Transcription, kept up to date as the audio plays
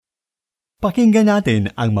Pakinggan natin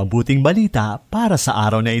ang mabuting balita para sa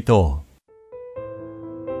araw na ito.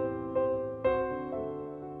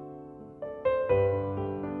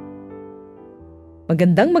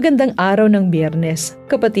 Magandang araw ng Biyernes,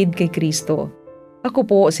 kapatid kay Kristo. Ako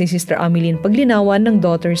po si Sister Ameline Paglinawan ng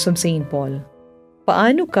Daughters of St. Paul.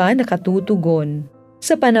 Paano ka nakatutugon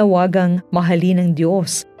sa panawagang mahalin ng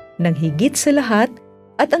Diyos ng higit sa lahat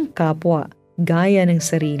at ang kapwa gaya ng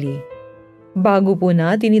sarili? Bago po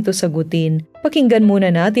natin ito sagutin, pakinggan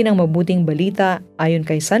muna natin ang mabuting balita ayon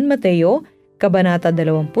kay San Mateo, Kabanata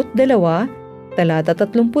 22, talata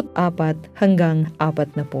 34 hanggang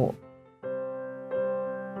 40.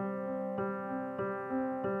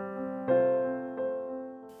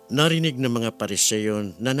 Narinig ng mga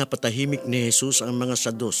Pariseo na napatahimik ni Jesus ang mga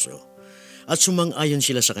Saduceo at sumang-ayon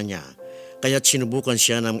sila sa kanya, kaya't sinubukan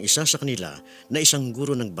siya ng isa sa kanila na isang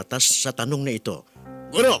guro ng batas sa tanong na ito.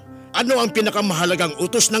 Guro, ano ang pinakamahalagang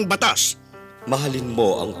utos ng batas? Mahalin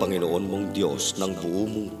mo ang Panginoon mong Diyos ng buo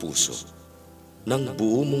mong puso, ng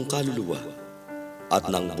buo mong kaluluwa, at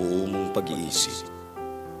ng buo mong pag-iisip.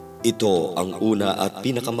 Ito ang una at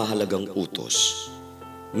pinakamahalagang utos.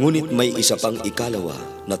 Ngunit may isa pang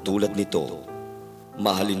ikalawa na tulad nito.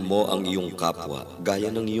 Mahalin mo ang iyong kapwa gaya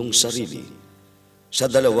ng iyong sarili. Sa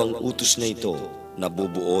dalawang utos na ito,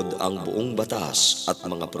 nabubuod ang buong batas at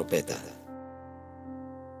mga propeta.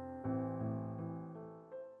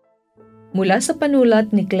 Mula sa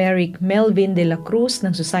panulat ni Cleric Melvin de la Cruz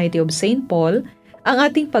ng Society of St. Paul, ang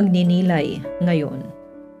ating pagninilay ngayon.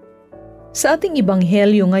 Sa ating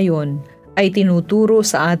ebanghelyo ngayon ay tinuturo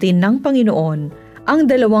sa atin ng Panginoon ang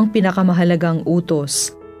dalawang pinakamahalagang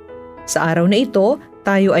utos. Sa araw na ito,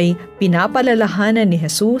 tayo ay pinapalalahanan ni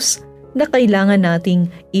Jesus na kailangan nating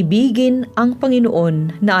ibigin ang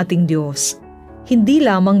Panginoon na ating Diyos. Hindi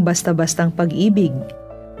lamang basta-bastang pag-ibig,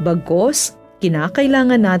 bagkus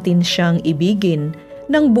kinakailangan natin siyang ibigin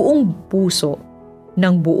ng buong puso,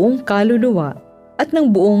 ng buong kaluluwa at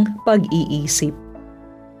ng buong pag-iisip.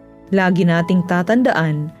 Lagi nating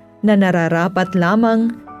tatandaan na nararapat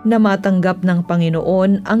lamang na matanggap ng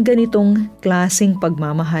Panginoon ang ganitong klaseng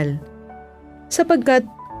pagmamahal, sapagkat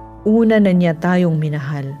una na niya tayong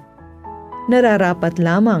minahal. Nararapat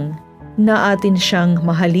lamang na atin siyang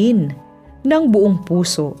mahalin ng buong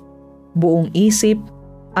puso, buong isip,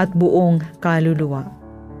 at buong kaluluwa.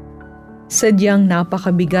 Sadyang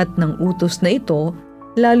napakabigat ng utos na ito,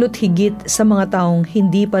 lalo't higit sa mga taong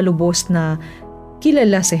hindi pa lubos na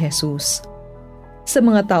kilala si Jesus. Sa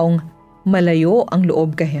mga taong malayo ang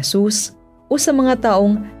loob kay Jesus o sa mga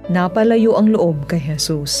taong napalayo ang loob kay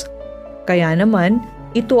Jesus. Kaya naman,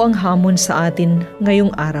 ito ang hamon sa atin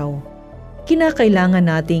ngayong araw. Kinakailangan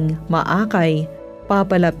nating maakay,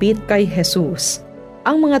 papalapit kay Jesus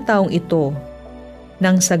ang mga taong ito,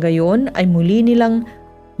 nang sa gayon ay muli nilang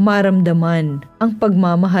maramdaman ang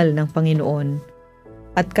pagmamahal ng Panginoon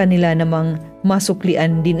at kanila namang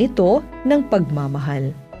masuklian din ito ng pagmamahal.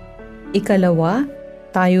 Ikalawa,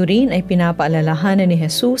 tayo rin ay pinapaalalahanan ni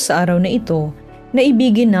Jesus sa araw na ito na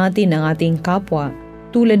ibigin natin ang ating kapwa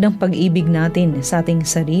tulad ng pag-ibig natin sa ating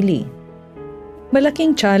sarili.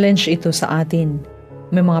 Malaking challenge ito sa atin.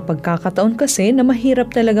 May mga pagkakataon kasi na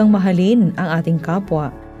mahirap talagang mahalin ang ating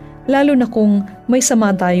kapwa, lalo na kung may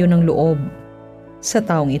sama tayo ng loob sa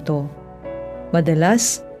taong ito.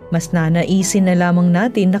 Madalas, mas nanaisin na lamang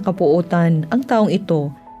natin na kapuotan ang taong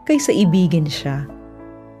ito kaysa ibigin siya.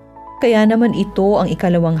 Kaya naman ito ang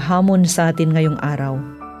ikalawang hamon sa atin ngayong araw.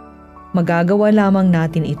 Magagawa lamang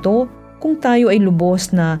natin ito kung tayo ay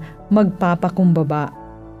lubos na magpapakumbaba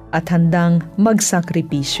at handang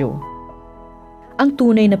magsakripisyo. Ang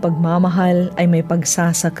tunay na pagmamahal ay may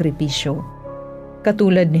pagsasakripisyo.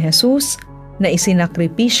 Katulad ni Jesus na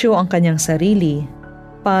isinakripisyo ang kanyang sarili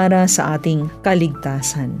para sa ating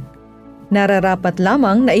kaligtasan. Nararapat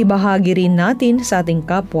lamang na ibahagi rin natin sa ating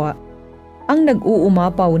kapwa ang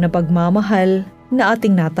nag-uumapaw na pagmamahal na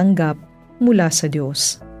ating natanggap mula sa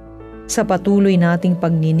Diyos. Sa patuloy nating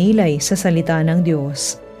pagninilay sa salita ng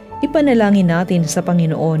Diyos, ipanalangin natin sa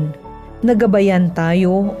Panginoon na gabayan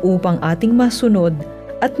tayo upang ating masunod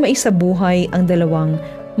at maisabuhay ang dalawang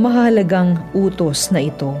mahalagang utos na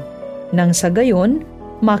ito. Nang sa gayon,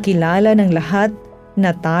 makilala ng lahat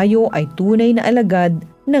na tayo ay tunay na alagad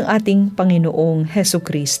ng ating Panginoong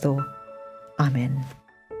Hesukristo. Amen.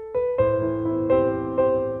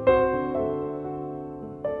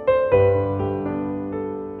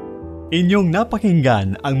 Inyong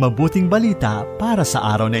napakinggan ang mabuting balita para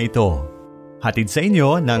sa araw na ito. Hatid sa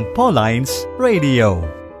inyo ng Paulines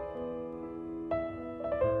Radio.